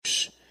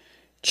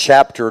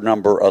chapter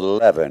number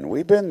 11.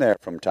 We've been there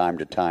from time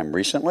to time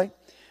recently.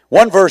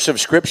 One verse of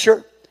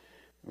Scripture,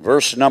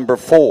 verse number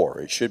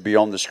 4. It should be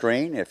on the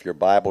screen if your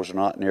Bible's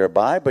not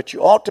nearby, but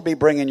you ought to be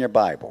bringing your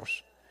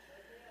Bibles.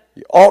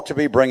 You ought to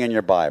be bringing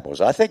your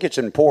Bibles. I think it's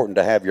important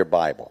to have your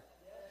Bible.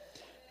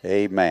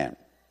 Amen.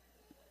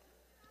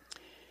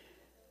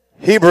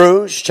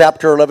 Hebrews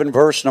chapter 11,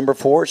 verse number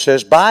 4, it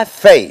says, "By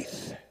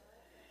faith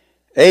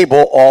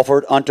Abel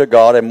offered unto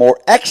God a more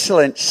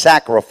excellent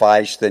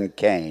sacrifice than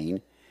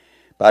Cain,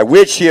 by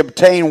which he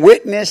obtained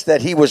witness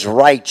that he was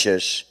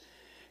righteous,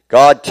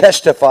 God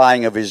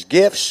testifying of his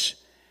gifts,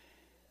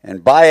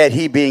 and by it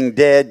he being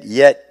dead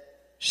yet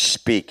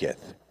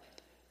speaketh."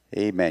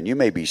 Amen. You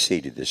may be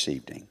seated this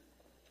evening.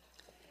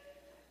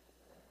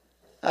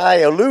 I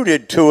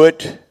alluded to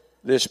it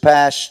this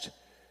past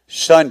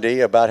Sunday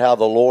about how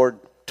the Lord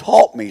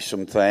taught me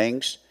some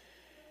things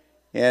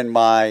in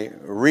my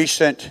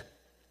recent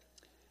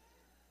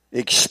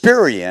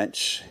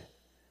experience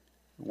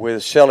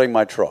with selling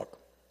my truck.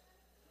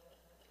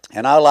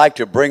 And I like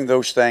to bring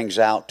those things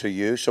out to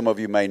you. Some of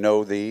you may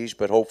know these,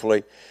 but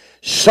hopefully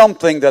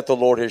something that the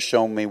Lord has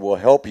shown me will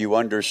help you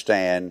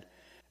understand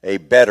a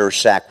better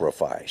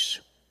sacrifice.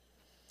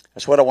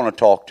 That's what I want to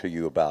talk to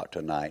you about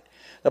tonight.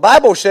 The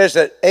Bible says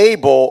that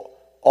Abel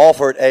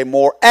offered a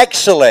more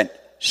excellent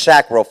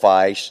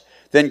sacrifice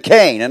than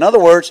Cain. In other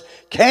words,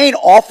 Cain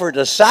offered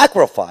a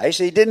sacrifice.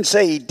 He didn't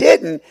say he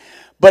didn't,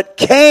 but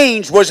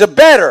Cain's was a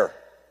better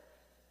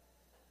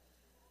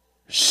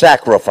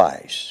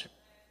sacrifice.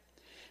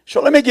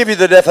 So let me give you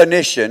the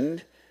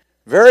definition.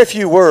 Very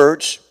few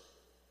words.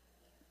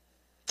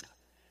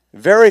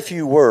 Very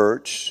few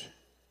words.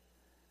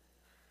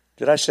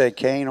 Did I say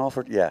Cain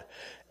offered? Yeah.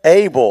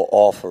 Abel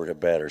offered a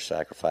better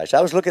sacrifice.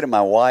 I was looking at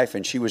my wife,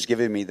 and she was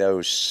giving me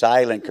those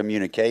silent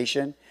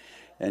communication.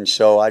 And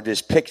so I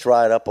just picked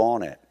right up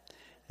on it.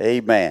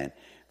 Amen.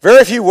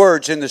 Very few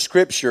words in the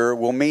Scripture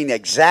will mean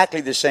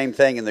exactly the same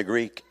thing in the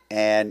Greek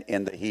and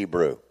in the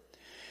Hebrew.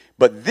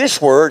 But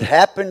this word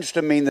happens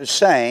to mean the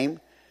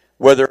same,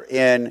 whether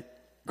in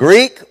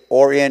Greek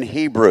or in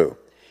Hebrew.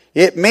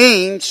 It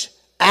means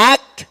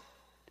act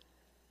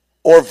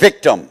or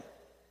victim.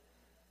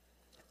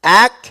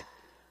 Act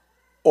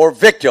or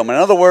victim. In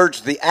other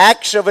words, the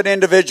acts of an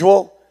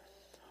individual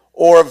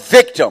or a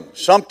victim.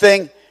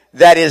 Something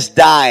that is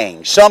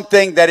dying,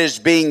 something that is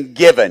being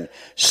given,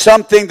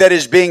 something that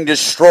is being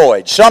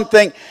destroyed,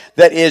 something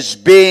that is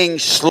being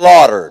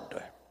slaughtered.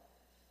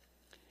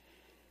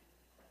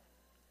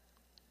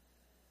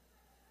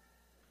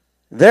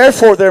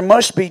 Therefore, there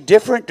must be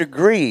different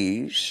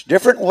degrees,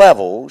 different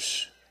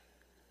levels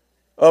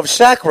of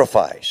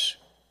sacrifice.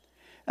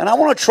 And I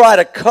want to try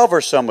to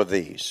cover some of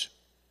these.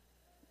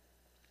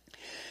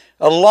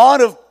 A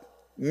lot of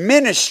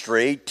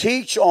ministry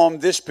teach on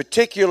this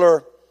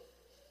particular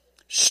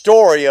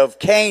story of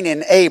Cain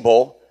and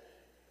Abel,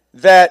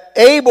 that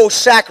Abel's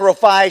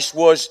sacrifice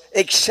was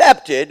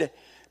accepted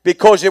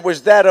because it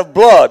was that of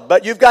blood.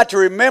 But you've got to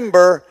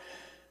remember,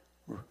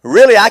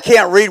 really I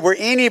can't read where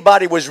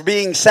anybody was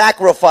being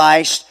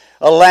sacrificed,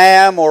 a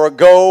lamb or a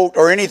goat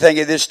or anything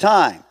at this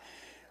time.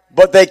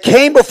 But they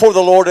came before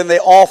the Lord and they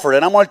offered.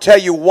 And I'm going to tell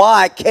you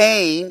why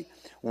Cain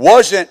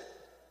wasn't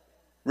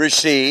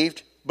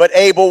received, but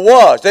Abel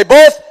was. They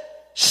both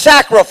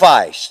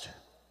sacrificed.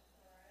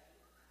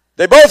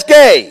 They both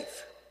gave.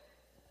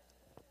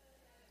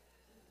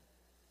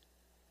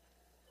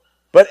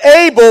 But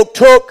Abel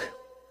took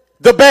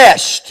the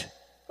best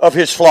of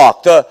his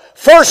flock, the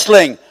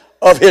firstling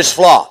of his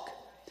flock.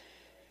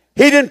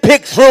 He didn't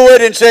pick through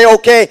it and say,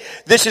 okay,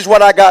 this is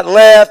what I got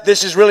left.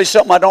 This is really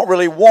something I don't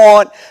really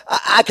want.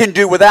 I can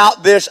do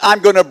without this. I'm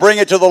going to bring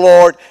it to the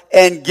Lord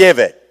and give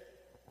it.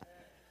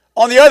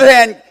 On the other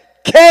hand,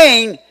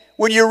 Cain,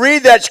 when you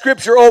read that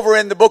scripture over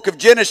in the book of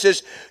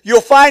Genesis,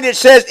 you'll find it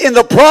says, in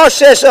the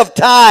process of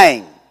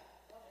time.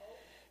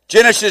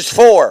 Genesis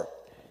 4,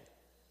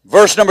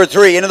 verse number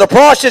 3. And in the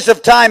process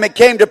of time it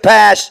came to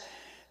pass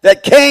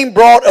that Cain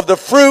brought of the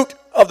fruit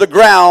of the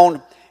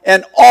ground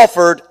and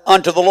offered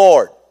unto the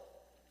Lord.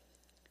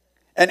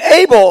 And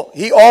Abel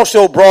he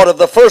also brought of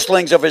the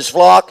firstlings of his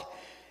flock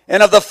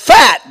and of the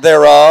fat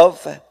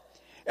thereof.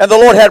 And the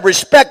Lord had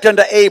respect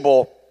unto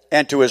Abel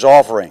and to his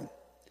offering.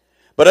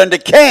 But unto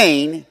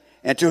Cain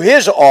and to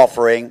his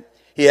offering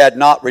he had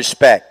not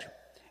respect.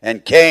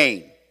 And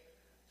Cain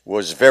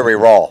was very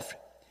wroth,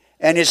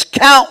 and his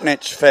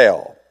countenance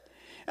fell.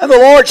 And the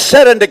Lord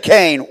said unto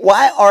Cain,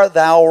 Why art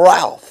thou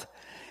wroth?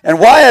 And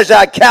why is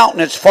thy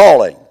countenance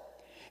falling?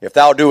 If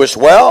thou doest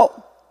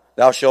well,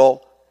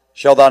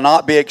 shalt thou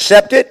not be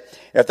accepted.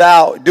 If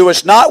thou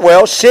doest not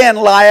well, sin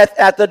lieth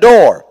at the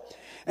door.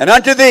 And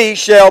unto thee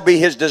shall be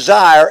his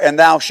desire, and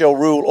thou shalt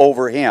rule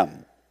over him.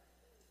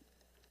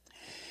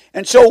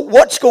 And so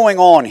what's going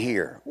on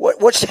here?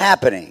 What's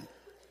happening?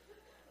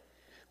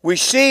 We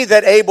see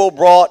that Abel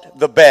brought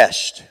the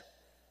best,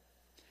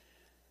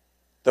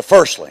 the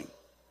firstling.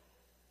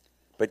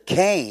 But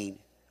Cain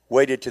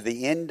waited to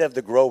the end of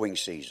the growing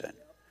season.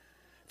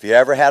 If you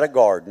ever had a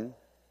garden,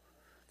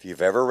 if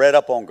you've ever read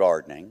up on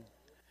gardening,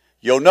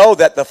 you'll know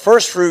that the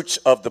first fruits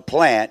of the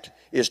plant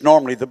is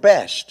normally the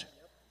best.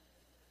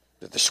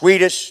 The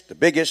sweetest, the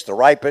biggest, the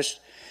ripest.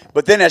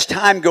 But then as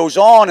time goes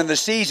on and the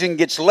season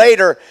gets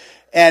later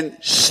and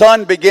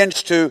sun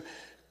begins to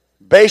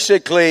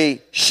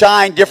basically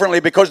shine differently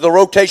because of the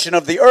rotation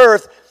of the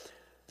earth,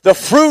 the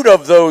fruit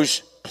of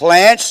those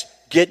plants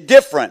get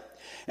different.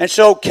 And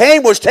so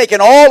Cain was taking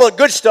all the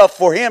good stuff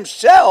for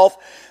himself,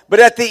 but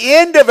at the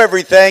end of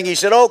everything, he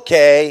said,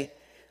 okay,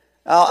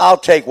 I'll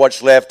take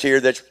what's left here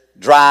that's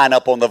drying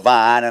up on the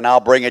vine, and I'll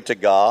bring it to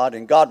God,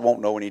 and God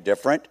won't know any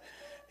different.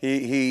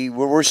 He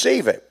will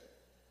receive it.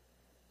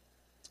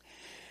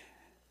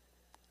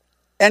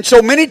 And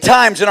so many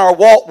times in our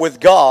walk with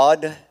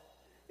God,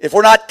 if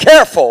we're not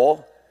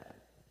careful,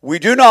 we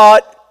do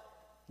not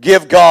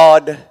give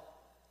God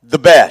the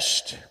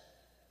best.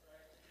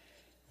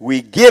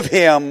 We give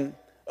Him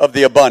of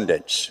the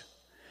abundance.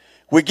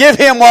 We give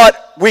Him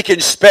what we can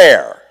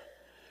spare.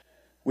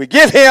 We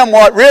give Him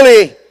what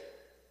really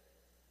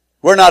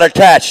we're not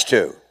attached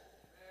to.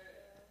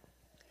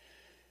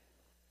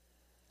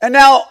 And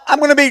now I'm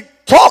going to be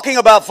talking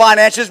about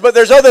finances, but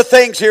there's other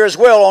things here as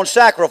well on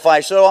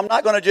sacrifice. So I'm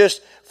not going to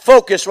just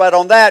focus right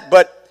on that.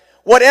 But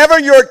whatever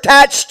you're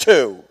attached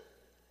to,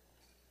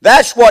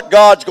 that's what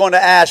God's going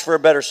to ask for a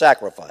better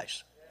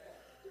sacrifice.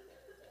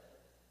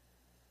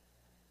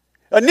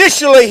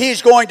 Initially,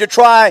 He's going to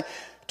try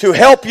to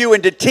help you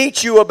and to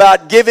teach you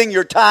about giving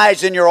your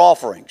tithes and your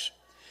offerings.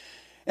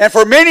 And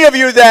for many of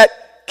you that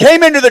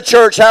came into the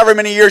church however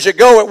many years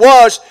ago it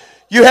was,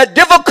 you had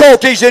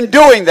difficulties in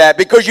doing that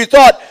because you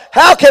thought,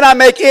 how can I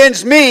make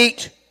ends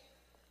meet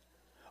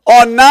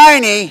on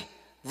 90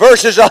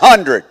 versus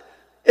 100?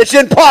 It's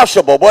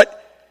impossible.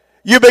 But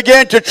you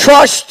begin to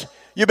trust,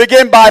 you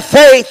begin by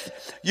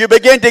faith, you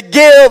begin to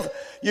give,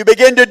 you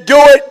begin to do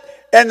it,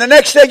 and the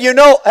next thing you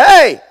know,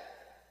 hey,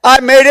 I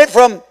made it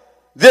from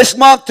this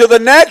month to the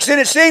next, and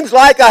it seems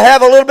like I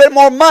have a little bit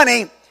more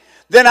money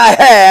than I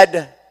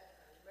had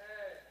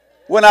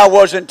when I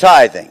wasn't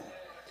tithing.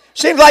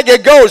 Seems like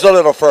it goes a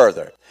little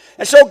further.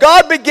 And so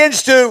God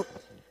begins to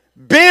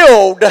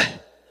build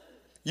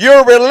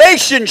your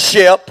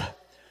relationship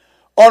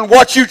on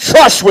what you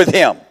trust with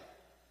Him.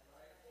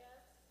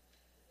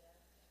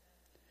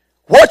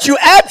 What you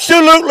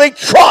absolutely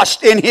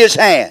trust in His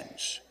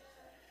hands.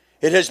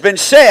 It has been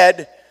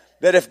said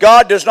that if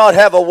God does not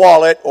have a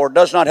wallet or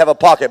does not have a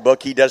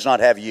pocketbook, He does not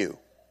have you.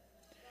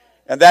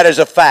 And that is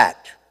a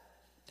fact.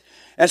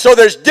 And so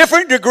there's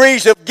different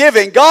degrees of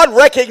giving. God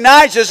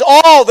recognizes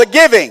all the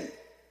giving,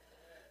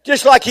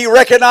 just like He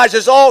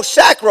recognizes all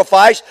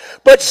sacrifice,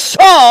 but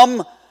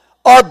some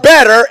are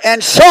better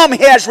and some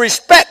He has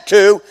respect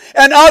to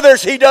and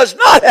others He does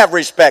not have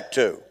respect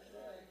to.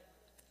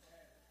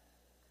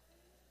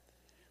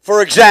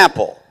 For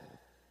example,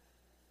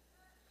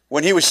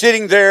 when He was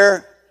sitting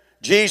there,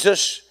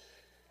 Jesus,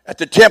 at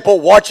the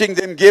temple, watching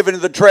them give into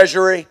the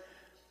treasury,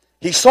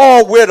 He saw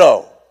a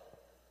widow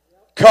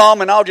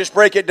come, and I'll just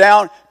break it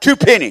down, 2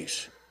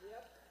 pennies.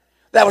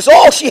 That was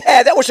all she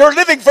had. That was her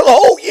living for the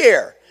whole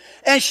year.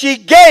 And she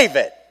gave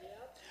it.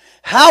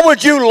 How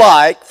would you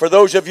like, for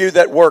those of you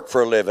that work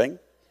for a living,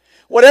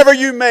 whatever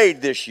you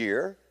made this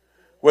year,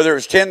 whether it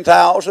was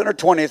 10,000 or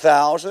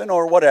 20,000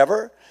 or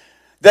whatever,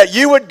 that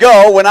you would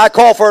go when I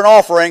call for an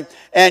offering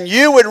and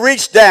you would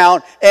reach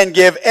down and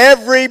give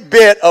every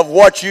bit of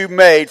what you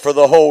made for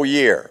the whole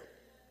year?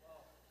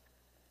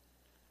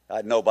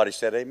 Nobody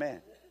said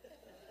amen.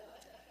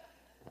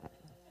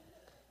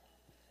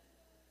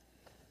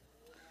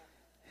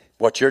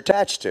 What you're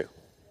attached to.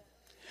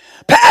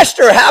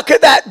 Pastor, how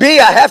could that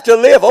be? I have to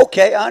live.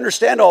 Okay, I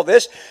understand all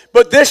this.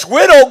 But this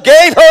widow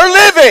gave her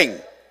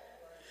living.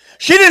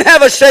 She didn't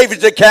have a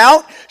savings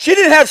account. She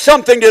didn't have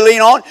something to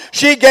lean on.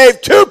 She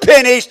gave 2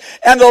 pennies,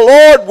 and the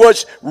Lord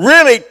was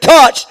really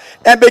touched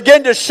and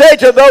began to say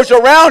to those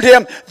around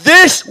Him,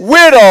 this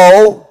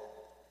widow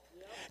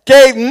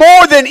gave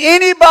more than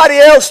anybody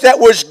else that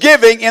was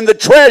giving in the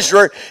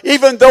treasury,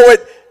 even though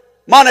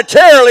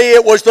monetarily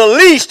it was the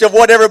least of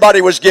what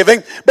everybody was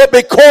giving, but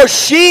because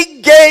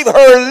she gave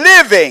her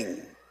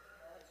living,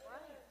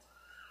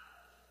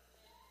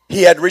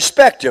 He had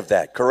respect of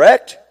that,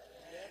 correct?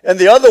 And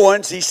the other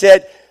ones, He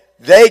said,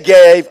 they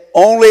gave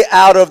only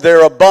out of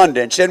their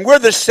abundance. And we're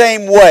the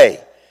same way.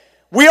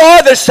 We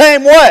are the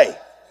same way.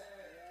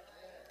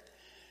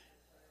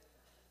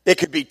 It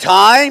could be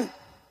time.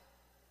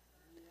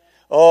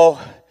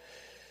 Oh,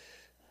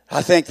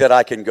 I think that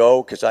I can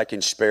go because I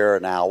can spare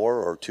an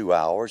hour or 2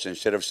 hours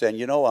instead of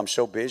saying, I'm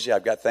so busy,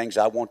 I've got things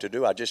I want to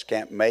do, I just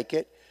can't make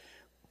it.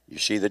 You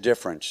see the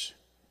difference.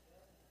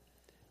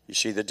 You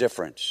see the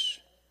difference.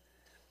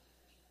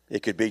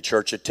 It could be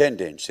church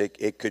attendance.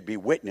 It could be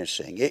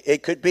witnessing.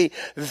 It could be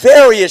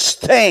various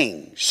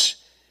things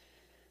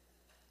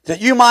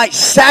that you might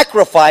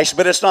sacrifice,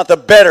 but it's not the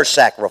better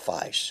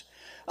sacrifice.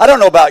 I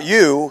don't know about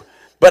you,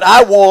 but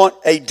I want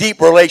a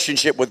deep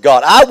relationship with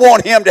God. I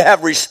want Him to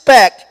have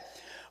respect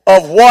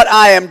of what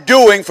I am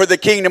doing for the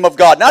kingdom of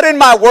God. Not in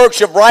my works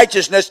of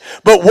righteousness,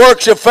 but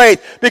works of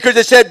faith. Because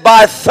it said,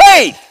 by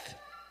faith,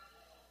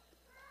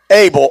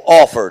 Abel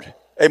offered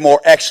a more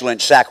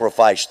excellent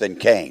sacrifice than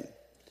Cain.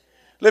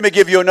 Let me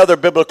give you another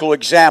biblical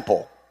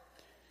example.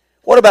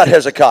 What about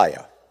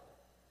Hezekiah?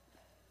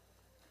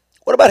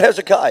 What about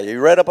Hezekiah? You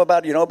read up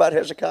about, you know about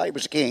Hezekiah? He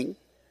was a king.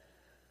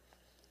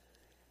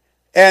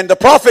 And the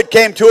prophet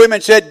came to him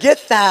and said,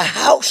 get thy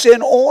house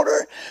in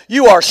order.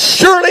 You are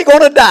surely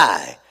going to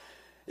die.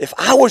 If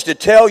I was to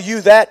tell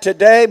you that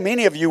today,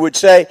 many of you would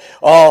say,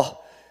 oh,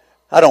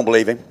 I don't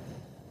believe him.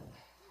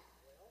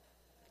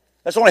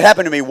 That's only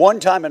happened to me one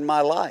time in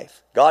my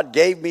life. God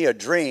gave me a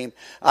dream.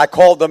 I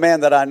called the man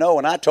that I know,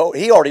 and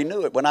he already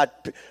knew it.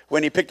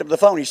 When he picked up the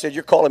phone, he said,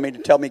 you're calling me to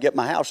tell me to get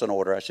my house in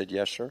order. I said,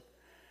 yes, sir,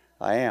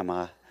 I am.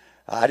 I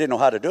didn't know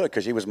how to do it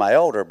because he was my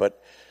elder,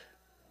 but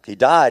he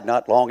died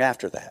not long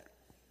after that.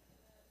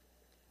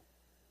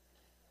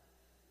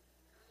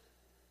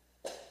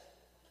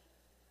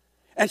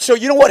 And so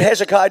you know what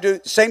Hezekiah do?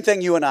 Same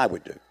thing you and I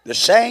would do. The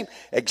same,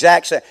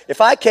 exact same.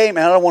 If I came,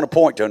 and I don't want to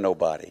point to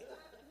nobody.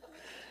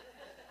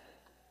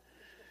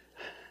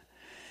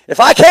 If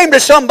I came to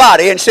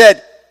somebody and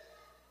said,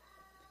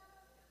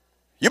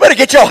 you better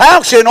get your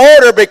house in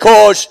order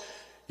because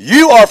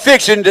you are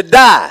fixing to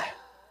die.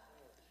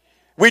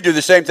 We do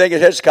the same thing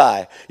as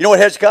Hezekiah. You know what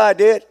Hezekiah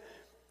did?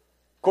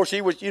 Of course,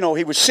 he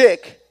was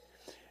sick.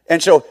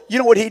 And so, you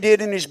know what he did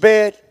in his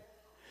bed?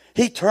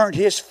 He turned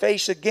his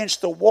face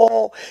against the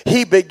wall.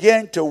 He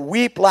began to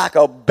weep like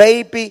a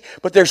baby.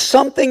 But there's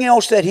something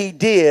else that he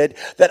did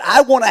that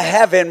I want to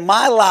have in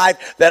my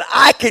life that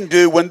I can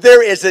do when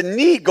there is a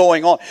need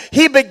going on.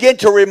 He began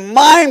to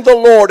remind the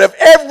Lord of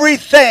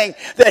everything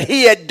that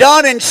he had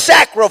done and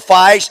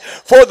sacrificed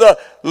for the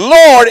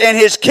Lord and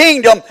his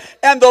kingdom.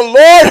 And the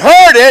Lord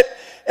heard it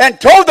and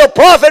told the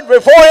prophet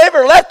before he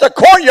ever left the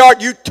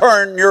courtyard, you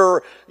turn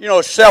your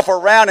self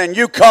around and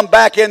you come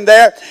back in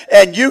there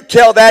and you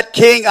tell that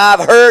king,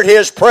 I've heard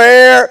his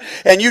prayer,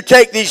 and you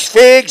take these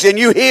figs and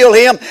you heal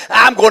him.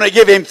 I'm going to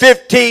give him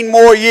 15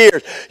 more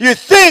years. You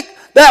think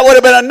that would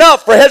have been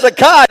enough for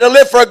Hezekiah to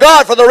live for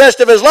God for the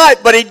rest of his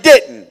life, but he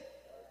didn't.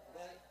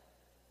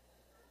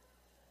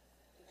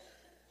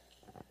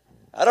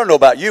 I don't know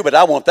about you, but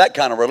I want that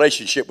kind of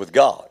relationship with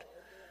God.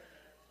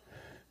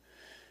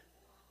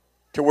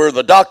 To where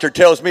the doctor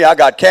tells me I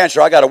got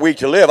cancer, I got a week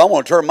to live. I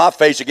want to turn my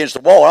face against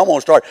the wall. I want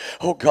to start,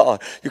 oh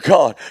God,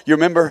 you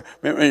remember,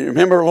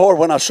 Lord,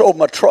 when I sold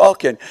my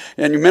truck, and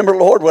you remember,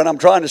 Lord, when I'm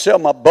trying to sell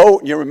my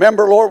boat, and you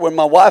remember, Lord, when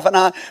my wife and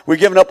I, we're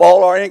giving up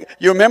all our income.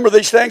 You remember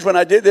these things when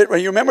I did this?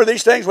 You remember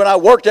these things when I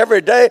worked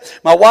every day?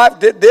 My wife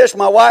did this,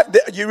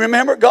 you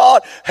remember,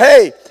 God?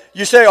 Hey,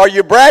 you say, are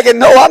you bragging?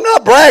 No, I'm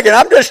not bragging.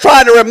 I'm just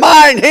trying to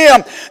remind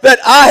him that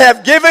I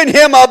have given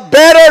him a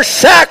better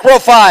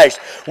sacrifice.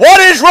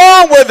 What is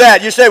wrong with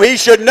that? You say, well, he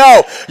should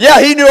know.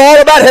 Yeah, he knew all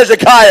about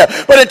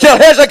Hezekiah. But until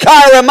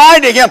Hezekiah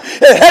reminded him,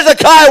 if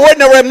Hezekiah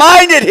wouldn't have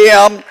reminded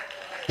him,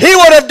 he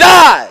would have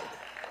died.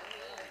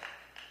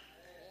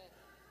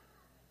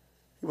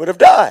 He would have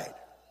died.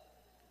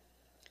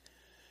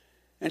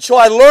 And so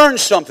I learned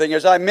something,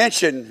 as I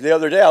mentioned the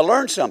other day. I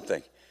learned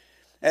something.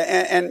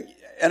 And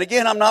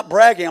again, I'm not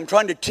bragging. I'm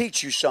trying to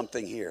teach you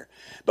something here.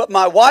 But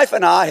my wife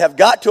and I have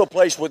got to a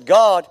place with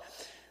God.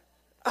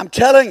 I'm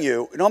telling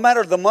you, no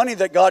matter the money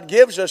that God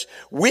gives us,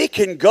 we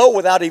can go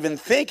without even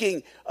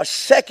thinking a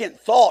second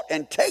thought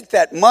and take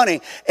that money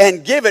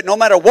and give it no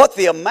matter what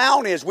the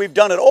amount is. We've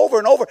done it over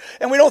and over,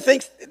 and we don't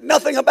think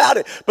nothing about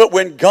it. But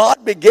when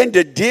God began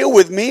to deal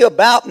with me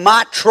about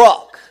my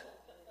truck,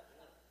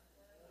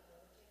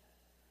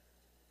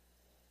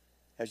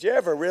 has you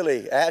ever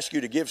really asked you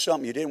to give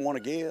something you didn't want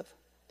to give?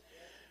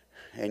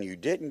 And you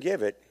didn't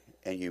give it,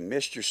 and you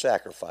missed your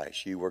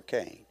sacrifice. You were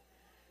Cain.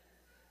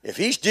 If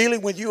he's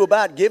dealing with you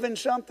about giving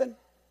something,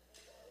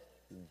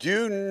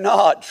 do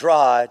not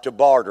try to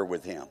barter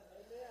with him.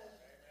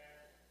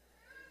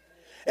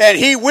 And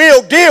he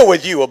will deal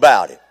with you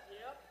about it.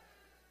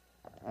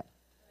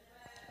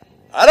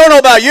 I don't know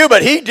about you,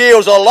 but he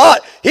deals a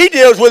lot. He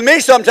deals with me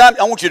sometimes.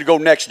 I want you to go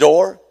next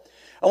door.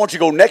 I want you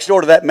to go next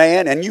door to that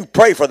man, and you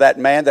pray for that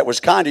man that was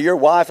kind to your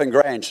wife and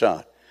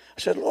grandson. I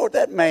said, Lord,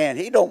 that man,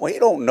 he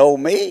don't know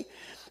me.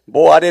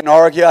 Boy, I didn't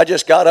argue. I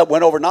just got up,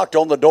 went over, knocked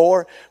on the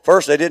door.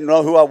 First, they didn't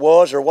know who I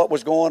was or what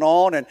was going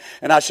on.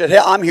 And I said, hey,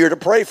 I'm here to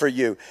pray for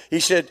you. He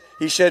said,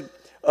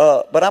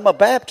 but I'm a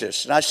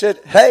Baptist. And I said,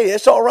 hey,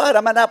 it's all right.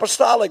 I'm an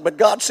apostolic, but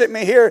God sent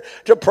me here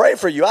to pray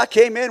for you. I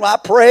came in, I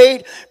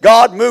prayed.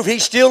 God moved.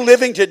 He's still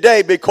living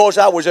today because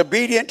I was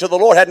obedient to the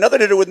Lord. Had nothing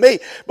to do with me,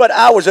 but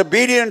I was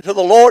obedient to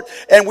the Lord.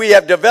 And we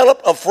have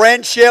developed a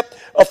friendship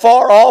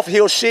afar off.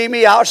 He'll see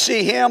me, I'll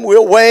see him.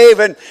 We'll wave,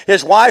 and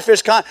his wife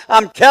is kind.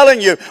 I'm telling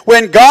you,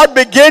 when God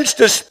begins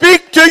to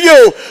speak to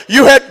you,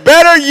 you had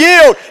better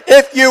yield.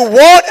 If you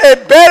want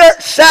a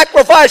better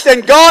sacrifice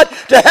than God,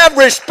 to have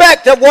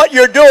respect of what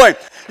you're doing.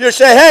 You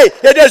say,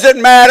 hey, it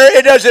doesn't matter.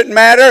 It doesn't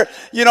matter,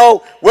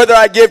 whether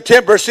I give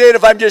 10%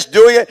 if I'm just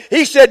doing it.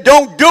 He said,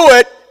 don't do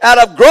it out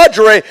of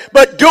grudgery,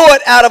 but do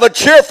it out of a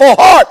cheerful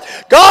heart.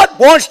 God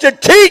wants to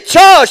teach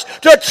us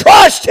to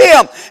trust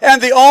him.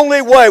 And the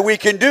only way we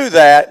can do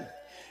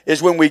that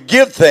is when we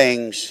give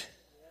things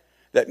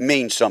that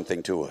mean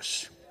something to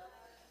us.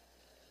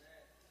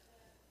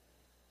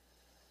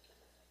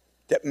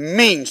 that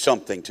mean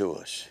something to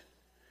us.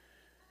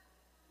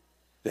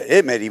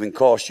 It may even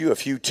cost you a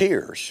few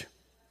tears.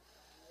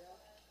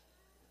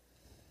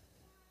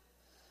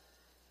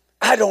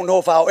 I don't know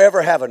if I'll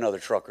ever have another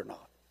truck or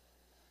not.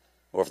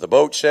 Or if the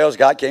boat sells,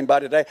 God came by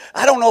today,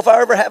 I don't know if I'll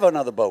ever have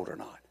another boat or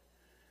not.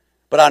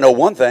 But I know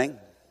one thing.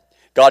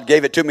 God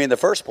gave it to me in the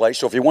first place,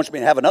 so if He wants me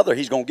to have another,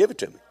 He's going to give it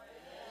to me.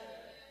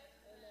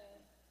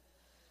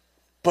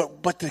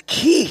 But the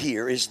key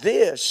here is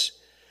this.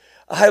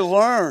 I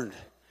learned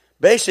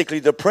basically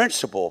the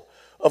principle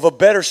of a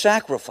better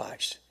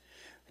sacrifice.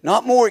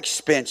 Not more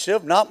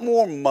expensive, not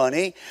more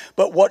money,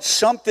 but what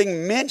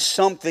something meant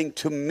something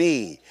to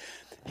me.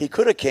 He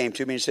could have came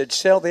to me and said,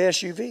 sell the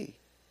SUV.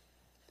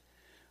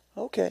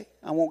 Okay,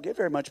 I won't get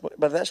very much, but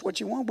if that's what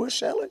you want, we'll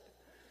sell it.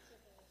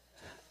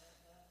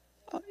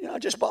 I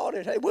just bought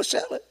it. Hey, we'll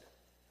sell it.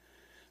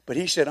 But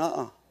he said,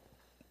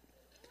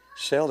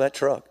 sell that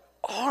truck.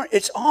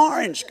 It's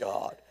orange,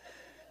 God.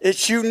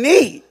 It's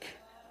unique.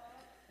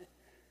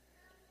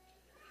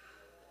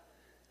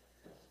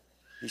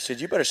 He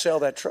said, you better sell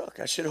that truck.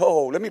 I said,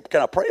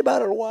 can I pray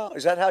about it a while?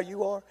 Is that how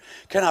you are?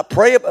 Can I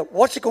pray about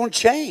what's it going to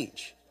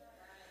change?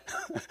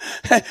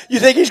 You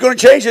think He's going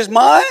to change His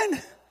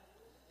mind?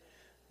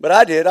 But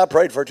I did. I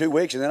prayed for 2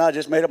 weeks and then I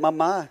just made up my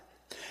mind.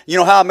 You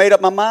know how I made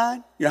up my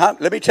mind?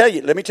 Let me tell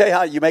you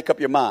how you make up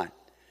your mind.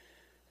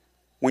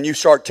 When you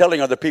start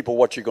telling other people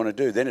what you're going to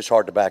do, then it's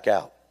hard to back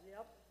out.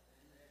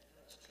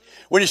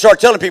 When you start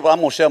telling people, I'm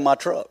going to sell my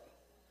truck.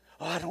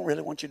 Oh, I don't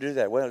really want you to do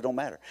that. Well, it don't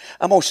matter.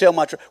 I'm going to sell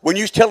my truck. When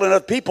you're telling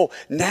other people,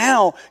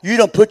 now you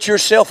don't put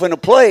yourself in a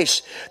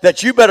place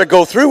that you better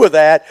go through with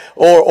that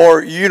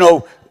or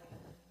you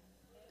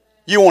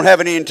won't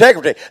have any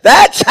integrity.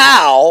 That's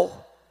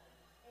how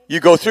you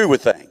go through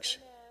with things.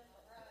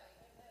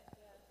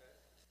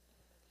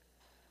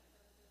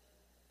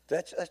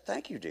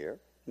 Thank you, dear.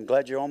 I'm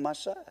glad you're on my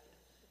side.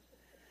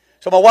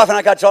 So my wife and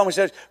I got talking and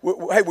says,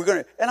 hey, we're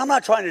going to, and I'm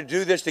not trying to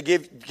do this to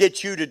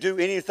get you to do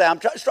anything. I'm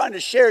just trying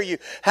to share you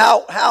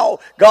how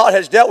God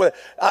has dealt with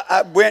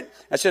it.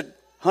 I said,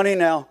 honey,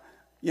 now,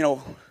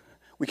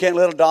 we can't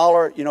let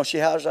 $1, she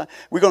has,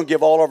 we're going to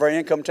give all of our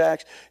income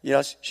tax.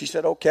 She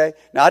said, okay.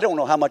 Now, I don't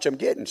know how much I'm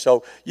getting.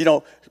 So,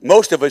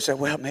 most of us say,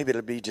 well, maybe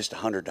it'll be just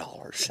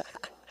 $100.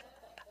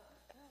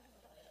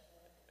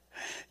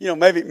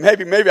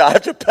 Maybe I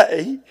have to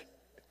pay.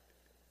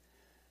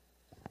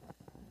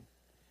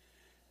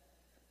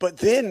 But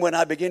then when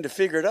I begin to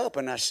figure it up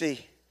and I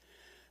see,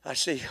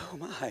 oh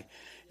my,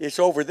 it's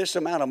over this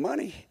amount of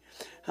money.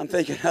 I'm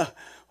thinking,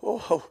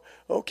 oh,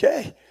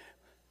 okay.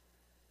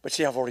 But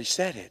see, I've already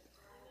said it.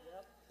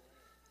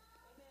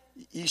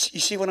 You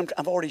see what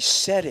I've already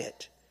said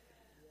it.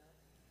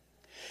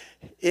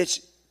 It's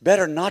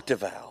better not to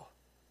vow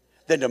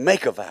than to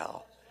make a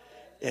vow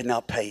and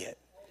not pay it.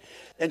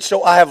 And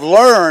so I have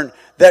learned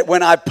that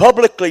when I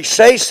publicly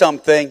say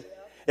something,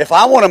 if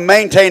I want to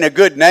maintain a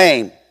good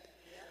name,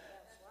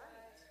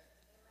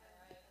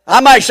 I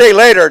might say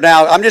later,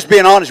 now, I'm just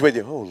being honest with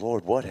you, oh,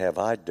 Lord, what have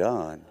I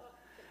done?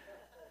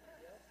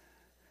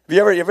 Have you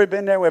ever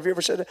been there? Have you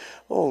ever said that?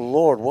 Oh,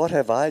 Lord, what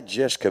have I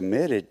just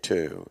committed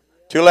to?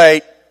 Too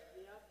late.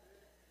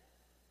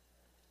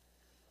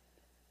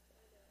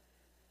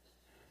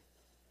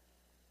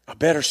 A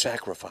better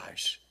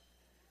sacrifice.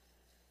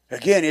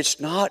 Again, it's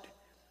not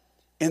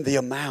in the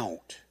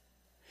amount.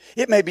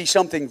 It may be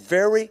something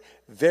very,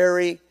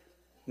 very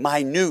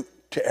minute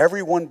to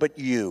everyone but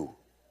you.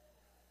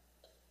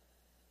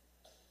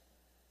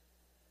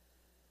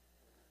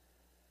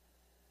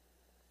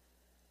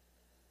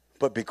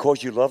 But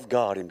because you love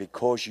God and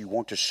because you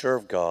want to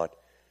serve God,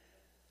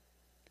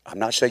 I'm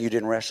not saying you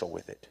didn't wrestle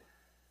with it.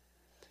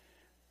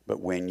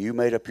 But when you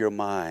made up your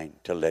mind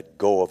to let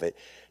go of it,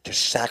 to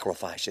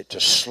sacrifice it,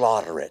 to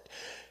slaughter it,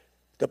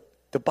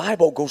 the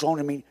Bible goes on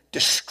to mean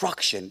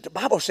destruction. The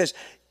Bible says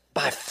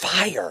by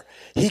fire.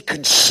 He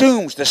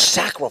consumes the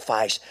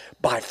sacrifice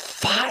by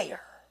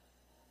fire.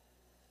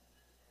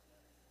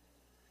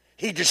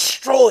 He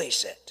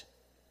destroys it.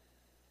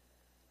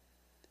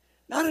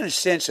 Not in a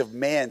sense of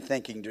man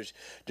thinking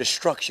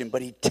destruction,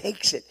 but he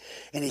takes it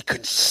and he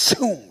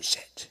consumes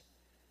it.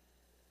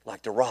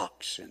 Like the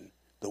rocks and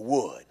the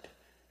wood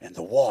and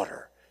the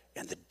water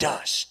and the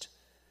dust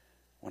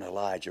when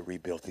Elijah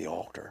rebuilt the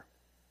altar.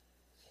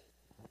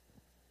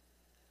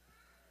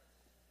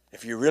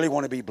 If you really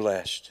want to be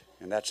blessed,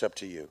 and that's up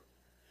to you.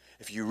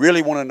 If you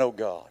really want to know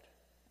God,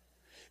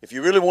 if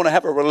you really want to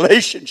have a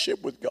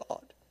relationship with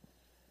God,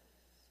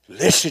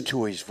 listen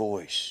to His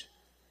voice.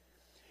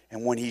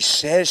 And when He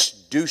says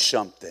do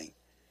something,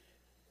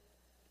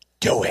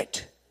 do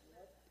it.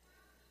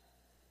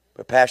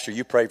 But Pastor,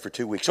 you prayed for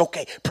 2 weeks.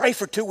 Okay, pray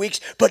for 2 weeks,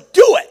 but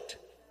do it.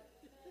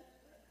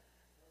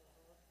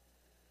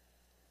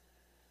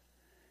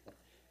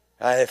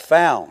 I have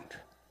found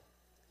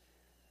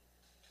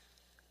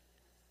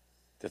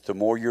that the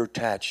more you're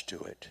attached to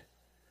it,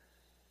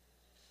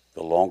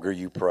 the longer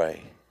you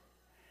pray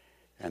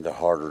and the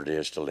harder it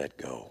is to let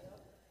go.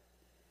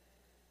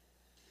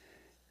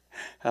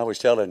 I was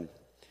telling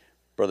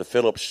Brother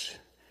Phillips,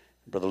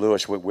 Brother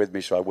Lewis went with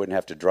me so I wouldn't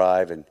have to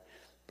drive, and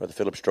Brother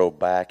Phillips drove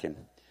back, and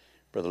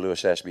Brother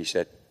Lewis asked me, he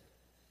said,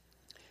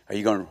 "Are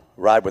you going to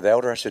ride with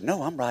Elder?" I said,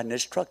 "No, I'm riding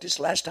this truck. This is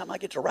the last time I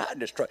get to ride in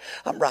this truck.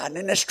 I'm riding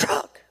in this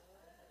truck."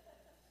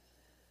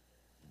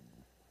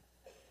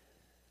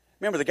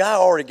 Remember, the guy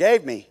already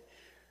gave me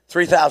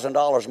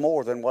 $3,000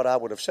 more than what I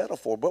would have settled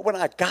for. But when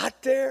I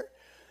got there,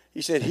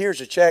 he said, "Here's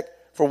a check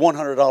for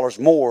 $100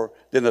 more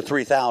than the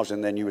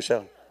 $3,000 than you were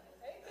selling."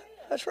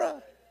 That's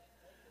right.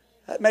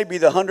 That may be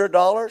the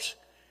 $100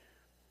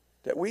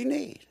 that we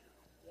need.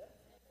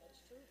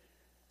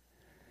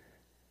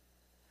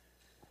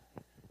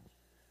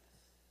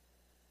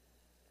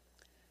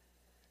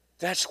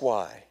 That's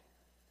why,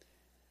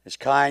 as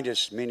kind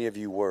as many of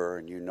you were,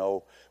 and you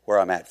know where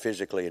I'm at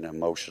physically and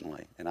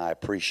emotionally, and I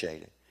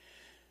appreciate it,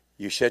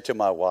 you said to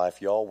my wife,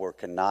 y'all were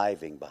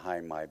conniving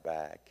behind my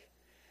back.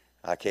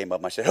 I came up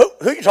and I said, who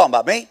are you talking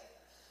about, me?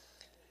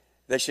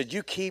 They said,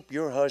 "You keep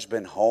your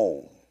husband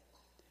home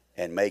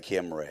and make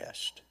him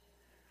rest."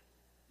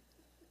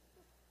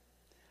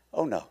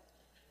 Oh, no.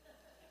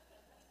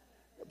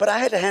 But I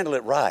had to handle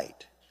it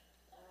right,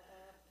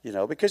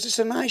 because it's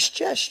a nice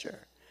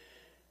gesture.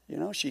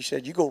 She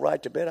said, "You go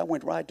right to bed." I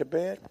went right to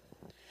bed.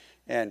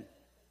 And,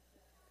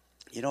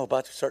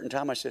 about a certain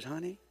time, I said,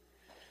 "Honey,"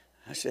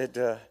 I said,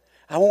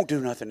 "I won't do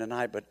nothing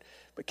tonight, but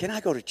can I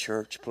go to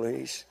church,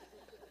 please?"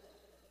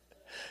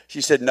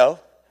 She said, "No."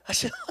 I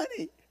said,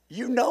 "Honey,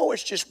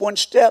 it's just one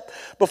step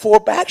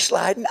before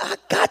backsliding. I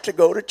got to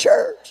go to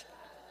church."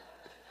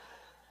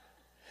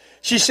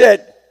 She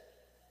said,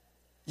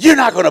 "You're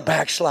not going to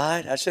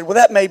backslide." I said, "Well,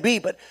 that may be,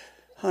 but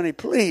honey,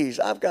 please,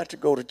 I've got to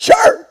go to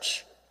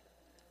church."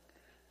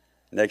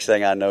 Next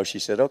thing I know, she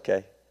said,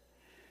 "Okay."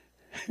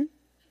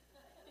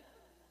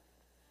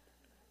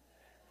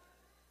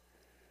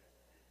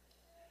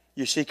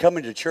 You see,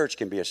 coming to church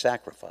can be a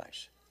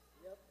sacrifice.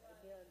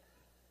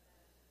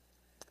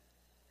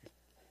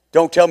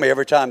 Don't tell me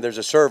every time there's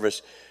a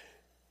service,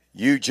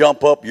 you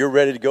jump up, you're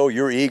ready to go,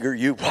 you're eager,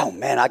 oh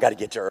man, I got to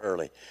get there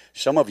early.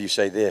 Some of you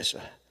say this,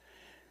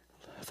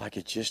 "If I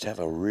could just have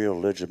a real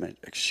legitimate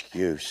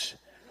excuse."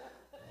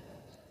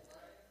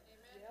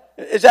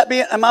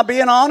 Am I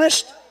being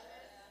honest?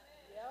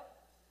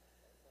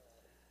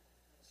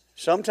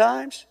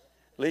 Sometimes.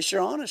 At least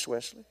you're honest,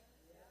 Wesley.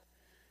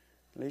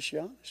 At least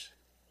you're honest.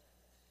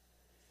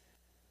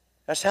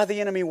 That's how the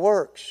enemy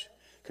works,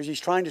 because he's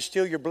trying to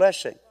steal your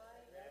blessing.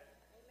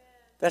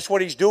 That's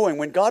what he's doing.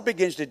 When God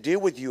begins to deal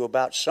with you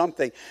about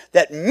something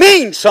that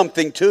means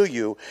something to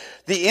you,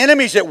 the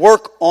enemy's at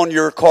work on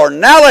your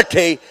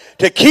carnality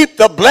to keep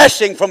the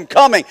blessing from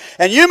coming.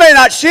 And you may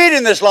not see it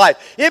in this life.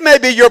 It may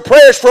be your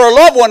prayers for a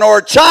loved one or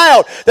a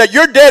child that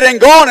you're dead and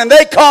gone, and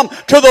they come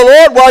to the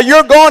Lord while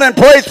you're gone and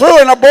pray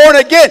through and are born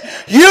again.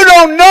 You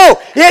don't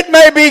know. It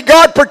may be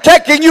God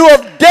protecting you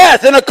of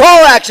death in a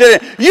car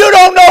accident. You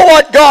don't know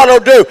what God will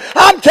do.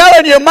 I'm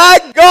telling you, my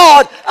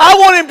God, I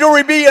want him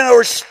to be in a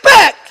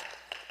respect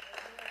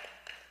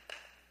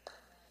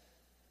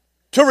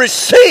to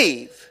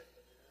receive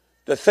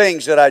the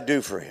things that I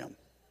do for him.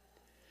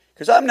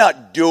 Because I'm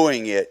not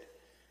doing it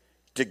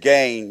to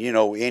gain,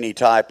 any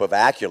type of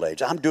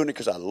accolades. I'm doing it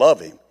because I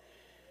love him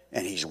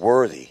and he's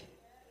worthy.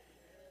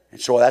 And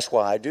so that's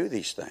why I do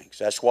these things.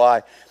 That's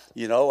why,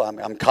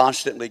 I'm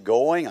constantly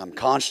going. I'm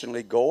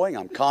constantly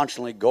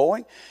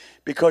going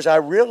because I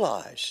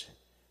realize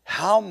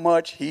how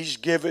much he's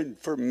given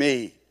for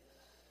me.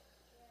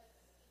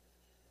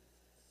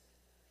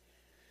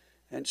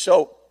 And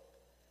so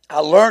I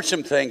learned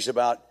some things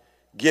about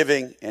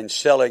giving and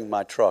selling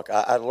my truck.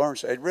 I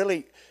learned, it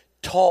really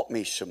taught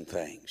me some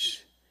things.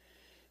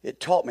 It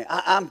taught me.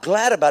 I'm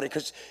glad about it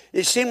because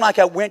it seemed like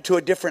I went to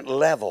a different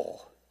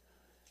level.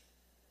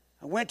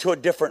 And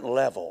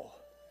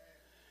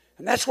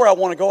that's where I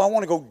want to go. I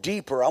want to go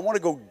deeper.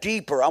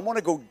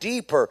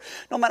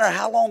 No matter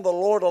how long the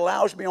Lord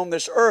allows me on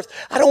this earth,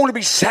 I don't want to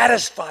be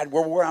satisfied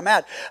where I'm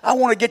at. I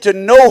want to get to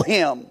know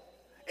him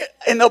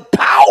in the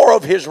power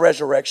of his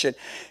resurrection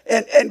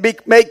and be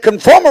made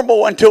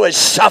conformable unto his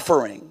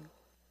suffering.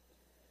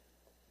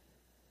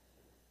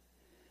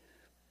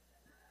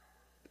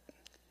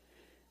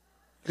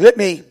 Let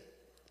me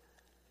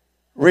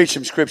read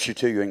some scripture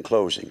to you in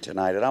closing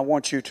tonight. And I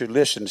want you to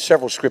listen to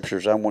several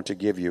scriptures I want to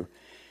give you.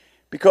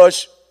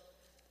 Because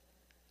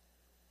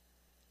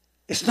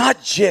it's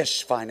not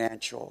just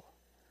financial.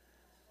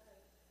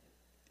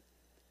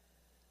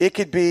 It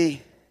could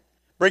be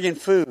bringing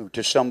food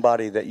to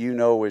somebody that you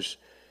know is